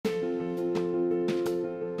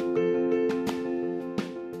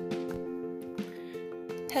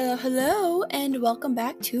Hello, and welcome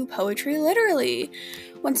back to Poetry Literally.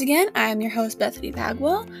 Once again, I'm your host, Bethany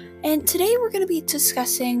Bagwell, and today we're going to be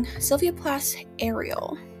discussing Sylvia Plath's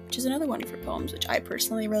Ariel, which is another one of her poems, which I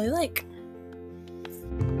personally really like.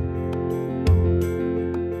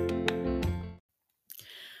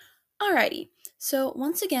 Alrighty, so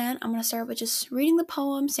once again, I'm going to start with just reading the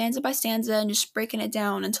poem stanza by stanza and just breaking it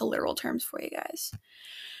down into literal terms for you guys.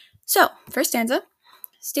 So, first stanza.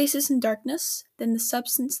 Stasis and darkness, then the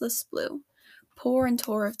substanceless blue, pour and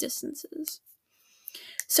tour of distances.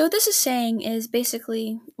 So what this is saying is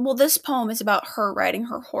basically, this poem is about her riding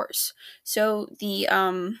her horse. So the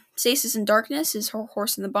stasis and darkness is her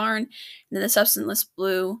horse in the barn, and then the substanceless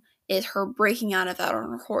blue is her breaking out of that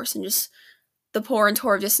on her horse, and just the pour and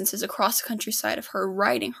tour of distances across the countryside of her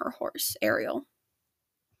riding her horse, Ariel.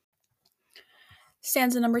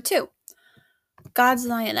 Stanza number 2. God's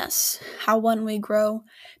lioness, how one we grow,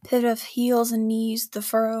 pivot of heels and knees, the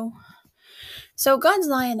furrow. So God's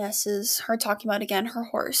lioness is her talking about, again, her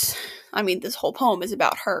horse. I mean, this whole poem is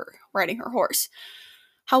about her riding her horse.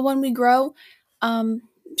 How one we grow,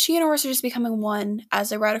 she and her horse are just becoming one as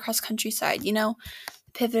they ride across countryside,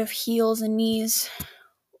 pivot of heels and knees.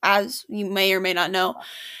 As you may or may not know,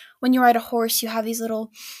 when you ride a horse, you have these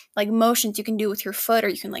little motions you can do with your foot, or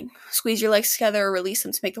you can squeeze your legs together or release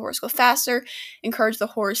them to make the horse go faster, encourage the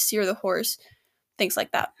horse, steer the horse, things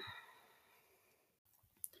like that.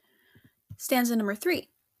 Stanza number 3.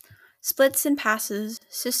 Splits and passes,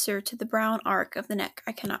 sister to the brown arc of the neck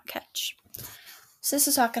I cannot catch. So this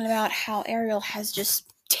is talking about how Ariel has just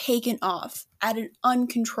taken off at an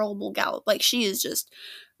uncontrollable gallop. She is just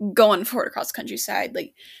going for it across the countryside.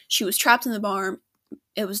 She was trapped in the barn.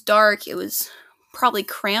 It was dark. It was probably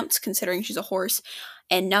cramped considering she's a horse.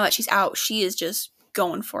 And now that she's out, she is just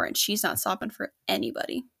going for it. She's not stopping for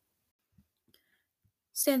anybody.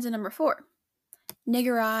 Stanza number 4.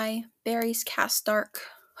 Nigger eye, berries cast dark,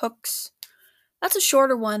 hooks. That's a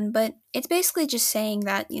shorter one, but it's basically just saying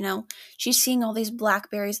that, she's seeing all these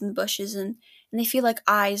blackberries in the bushes and they feel like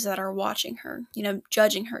eyes that are watching her,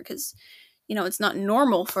 judging her, because, it's not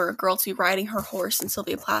normal for a girl to be riding her horse in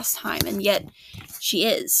Sylvia Plath's time, and yet she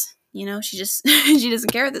is. She just, she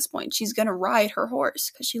doesn't care at this point. She's gonna ride her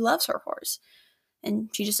horse because she loves her horse, and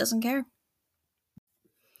she just doesn't care.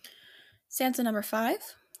 Stanza number 5.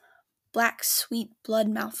 Black, sweet blood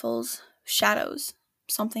mouthfuls, shadows,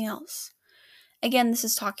 something else. Again, this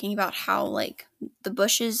is talking about how, the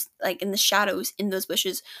bushes, in the shadows in those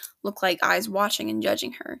bushes, look like eyes watching and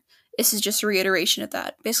judging her. This is just a reiteration of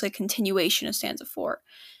that, basically a continuation of stanza 4,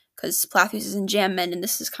 because Plath uses enjambment, and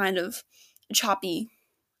this is kind of a choppy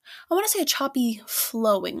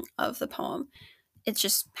flowing of the poem. It's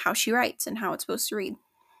just how she writes and how it's supposed to read.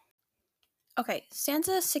 Okay,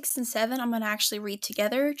 stanza 6 and 7 I'm going to actually read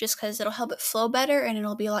together, just because it'll help it flow better, and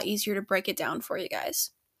it'll be a lot easier to break it down for you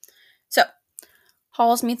guys. So,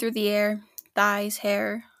 hauls me through the air, thighs,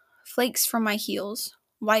 hair, flakes from my heels,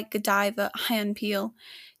 white Godiva, iron peel,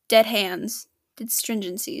 dead hands, dead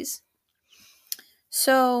stringencies.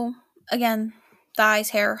 So, again, thighs,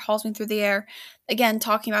 hair, hauls me through the air. Again,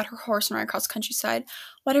 talking about her horse and ride across the countryside.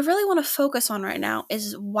 What I really want to focus on right now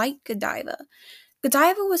is white Godiva.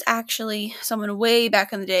 Godiva was actually someone way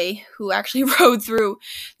back in the day who actually rode through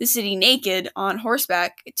the city naked on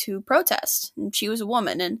horseback to protest. And she was a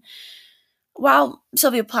woman, and while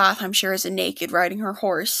Sylvia Plath, I'm sure, is a naked riding her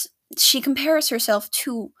horse, she compares herself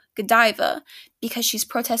to Godiva because she's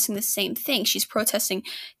protesting the same thing. She's protesting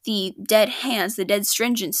the dead hands, the dead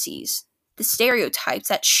stringencies, the stereotypes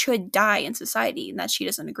that should die in society and that she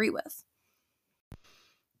doesn't agree with.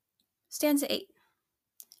 Stanza 8.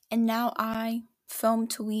 And now I, foam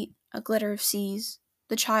to wheat, a glitter of seas,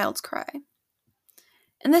 the child's cry.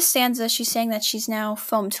 In this stanza, she's saying that she's now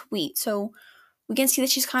foam to wheat, so we can see that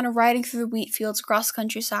she's kind of riding through the wheat fields across the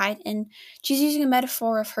countryside, and she's using a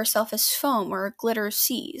metaphor of herself as foam or a glitter of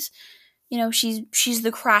seas. She's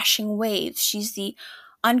the crashing waves. She's the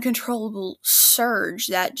uncontrollable surge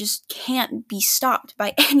that just can't be stopped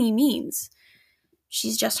by any means.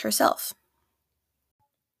 She's just herself.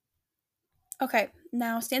 Okay,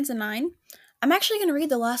 now stanza 9. I'm actually going to read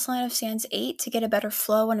the last line of stanza 8 to get a better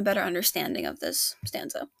flow and a better understanding of this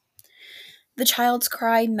stanza. The child's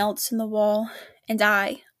cry melts in the wall, and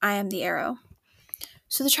I am the arrow.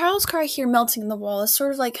 So the child's cry here melting in the wall is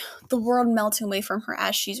sort of like the world melting away from her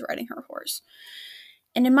as she's riding her horse.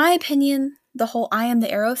 And in my opinion, the whole I am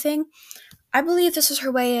the arrow thing, I believe this is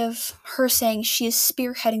her way of her saying she is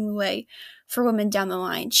spearheading the way for women down the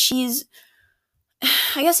line. She's,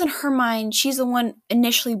 I guess in her mind, she's the one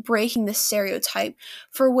initially breaking the stereotype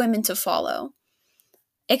for women to follow.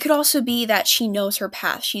 It could also be that she knows her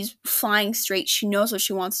path. She's flying straight. She knows what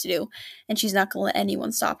she wants to do, and she's not going to let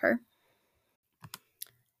anyone stop her.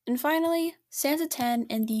 And finally, stanza 10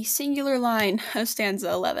 and the singular line of stanza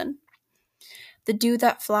 11. The dew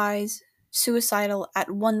that flies, suicidal at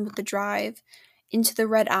one with the drive, into the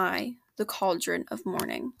red eye, the cauldron of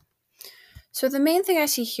morning. So the main thing I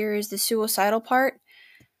see here is the suicidal part.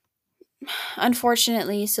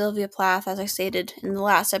 Unfortunately, Sylvia Plath, as I stated in the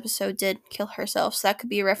last episode, did kill herself, so that could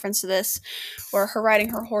be a reference to this, or her riding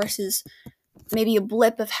her horse is maybe a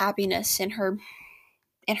blip of happiness in her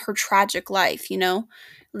tragic life, you know?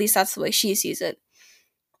 At least that's the way she sees it.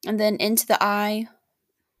 And then into the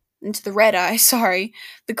red eye,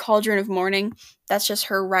 the cauldron of morning, that's just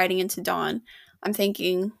her riding into dawn. I'm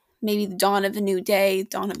thinking maybe the dawn of a new day,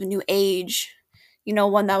 dawn of a new age,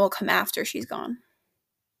 one that will come after she's gone.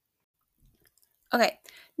 Okay,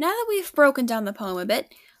 now that we've broken down the poem a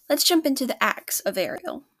bit, let's jump into the acts of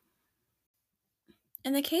Ariel.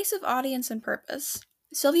 In the case of audience and purpose,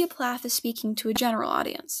 Sylvia Plath is speaking to a general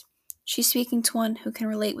audience. She's speaking to one who can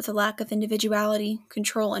relate with a lack of individuality,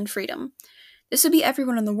 control, and freedom. This would be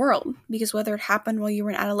everyone in the world, because whether it happened while you were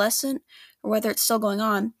an adolescent or whether it's still going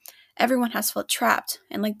on, everyone has felt trapped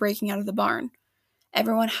and like breaking out of the barn.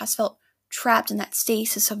 Everyone has felt trapped in that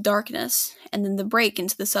stasis of darkness and then the break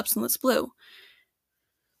into the substanceless blue.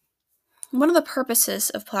 One of the purposes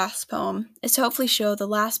of Plath's poem is to hopefully show the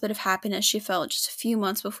last bit of happiness she felt just a few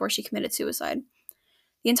months before she committed suicide.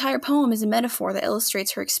 The entire poem is a metaphor that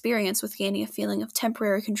illustrates her experience with gaining a feeling of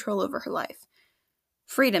temporary control over her life,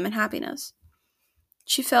 freedom and happiness.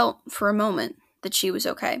 She felt, for a moment, that she was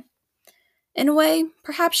okay. In a way,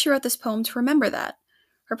 perhaps she wrote this poem to remember that.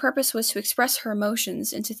 Her purpose was to express her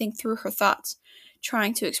emotions and to think through her thoughts,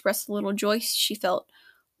 trying to express the little joy she felt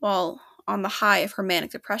while on the high of her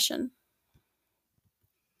manic depression.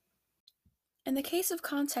 In the case of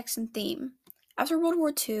context and theme, after World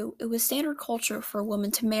War II, it was standard culture for a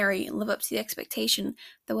woman to marry and live up to the expectation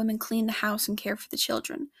that women clean the house and care for the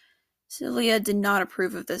children. Sylvia did not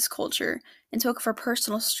approve of this culture and spoke of her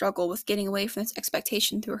personal struggle with getting away from this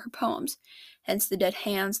expectation through her poems, hence the dead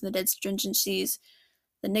hands and the dead stringencies,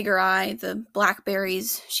 the nigger eye, the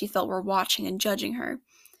blackberries she felt were watching and judging her.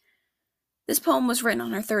 This poem was written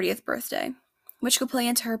on her 30th birthday, which could play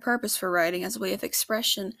into her purpose for writing as a way of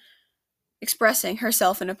expressing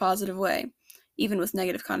herself in a positive way, even with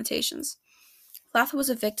negative connotations. Plath was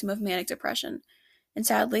a victim of manic depression, and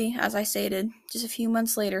sadly, as I stated, just a few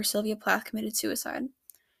months later, Sylvia Plath committed suicide.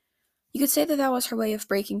 You could say that was her way of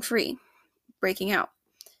breaking free, breaking out.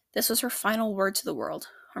 This was her final word to the world,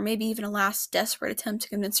 or maybe even a last desperate attempt to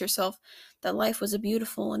convince herself that life was a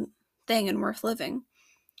beautiful thing and worth living.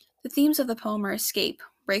 The themes of the poem are escape,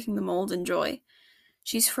 breaking the mold, and joy.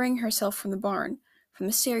 She's freeing herself from the barn, from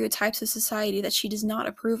the stereotypes of society that she does not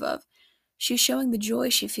approve of. She's showing the joy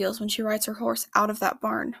she feels when she rides her horse out of that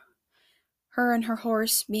barn. Her and her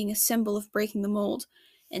horse being a symbol of breaking the mold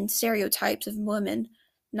and stereotypes of women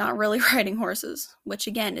not really riding horses, which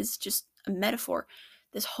again is just a metaphor.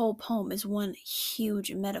 This whole poem is one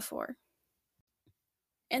huge metaphor.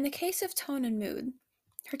 In the case of tone and mood,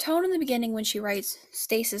 her tone in the beginning when she writes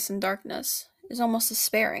stasis and darkness is almost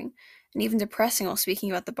despairing and even depressing while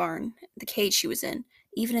speaking about the barn, the cage she was in,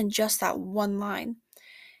 even in just that one line.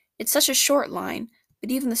 It's such a short line,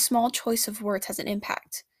 but even the small choice of words has an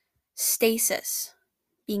impact. Stasis,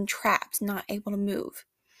 being trapped, not able to move.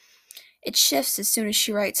 It shifts as soon as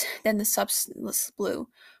she writes, then the substanceless blue,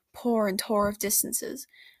 poor and tore of distances.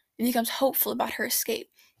 It becomes hopeful about her escape,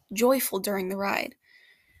 joyful during the ride.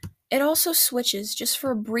 It also switches just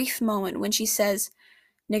for a brief moment when she says,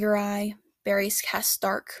 nigger eye, berries cast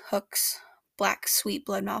dark hooks, black sweet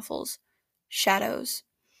blood mouthfuls, shadows.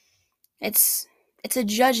 It's a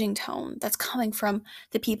judging tone that's coming from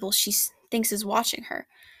the people she thinks is watching her.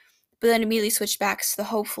 But then immediately switch back to the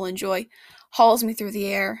hopeful and joy, hauls me through the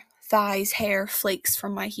air, thighs, hair, flakes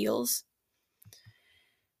from my heels.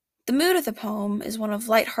 The mood of the poem is one of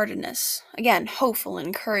lightheartedness, again, hopeful and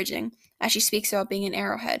encouraging, as she speaks about being an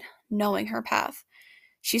arrowhead, knowing her path.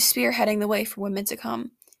 She's spearheading the way for women to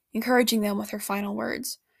come, encouraging them with her final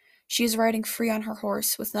words. She is riding free on her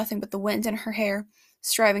horse, with nothing but the wind in her hair,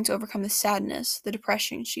 striving to overcome the sadness, the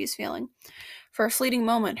depression she is feeling. For a fleeting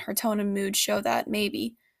moment, her tone and mood show that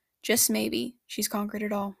maybe, just maybe, she's conquered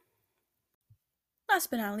it all.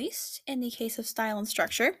 Last but not least, in the case of style and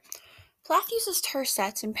structure, Plath uses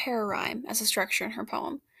tercets and para-rhyme as a structure in her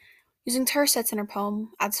poem. Using tercets in her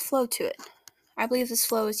poem adds flow to it. I believe this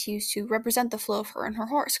flow is used to represent the flow of her and her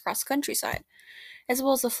horse across the countryside, as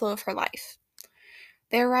well as the flow of her life.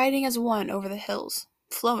 They are riding as one over the hills,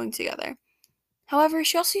 flowing together. However,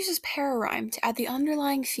 she also uses pararhyme to add the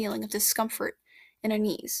underlying feeling of discomfort in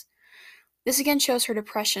unease. This again shows her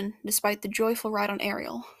depression, despite the joyful ride on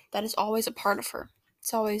Ariel. That is always a part of her.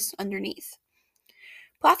 It's always underneath.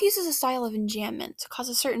 Plath uses a style of enjambment to cause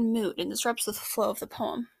a certain mood and disrupts the flow of the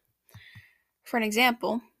poem. For an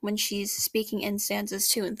example, when she's speaking in stanzas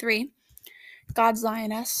 2 and 3, God's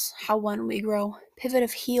lioness, how one we grow, pivot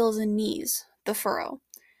of heels and knees, the furrow.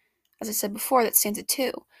 As I said before, that's stanza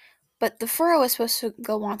 2. But the furrow is supposed to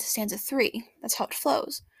go on to stanza 3. That's how it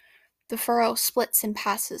flows. The furrow splits and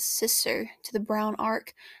passes, sister, to the brown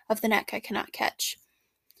arc of the neck I cannot catch.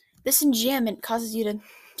 This enjambment causes you to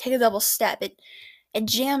take a double step. It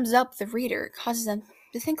jams up the reader. It causes them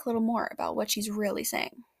to think a little more about what she's really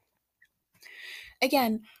saying.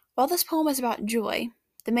 Again, while this poem is about joy,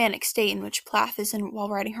 the manic state in which Plath is in while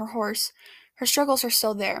riding her horse, her struggles are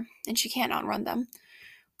still there, and she can't outrun them.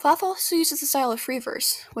 Plath also uses the style of free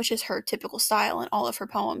verse, which is her typical style in all of her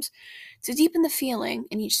poems, to deepen the feeling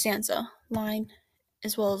in each stanza, line,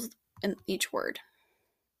 as well as in each word.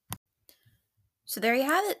 So there you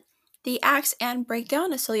have it, the acts and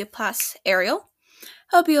breakdown of Sylvia Plath's Ariel.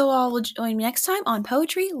 Hope you all will join me next time on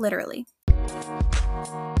Poetry Literally.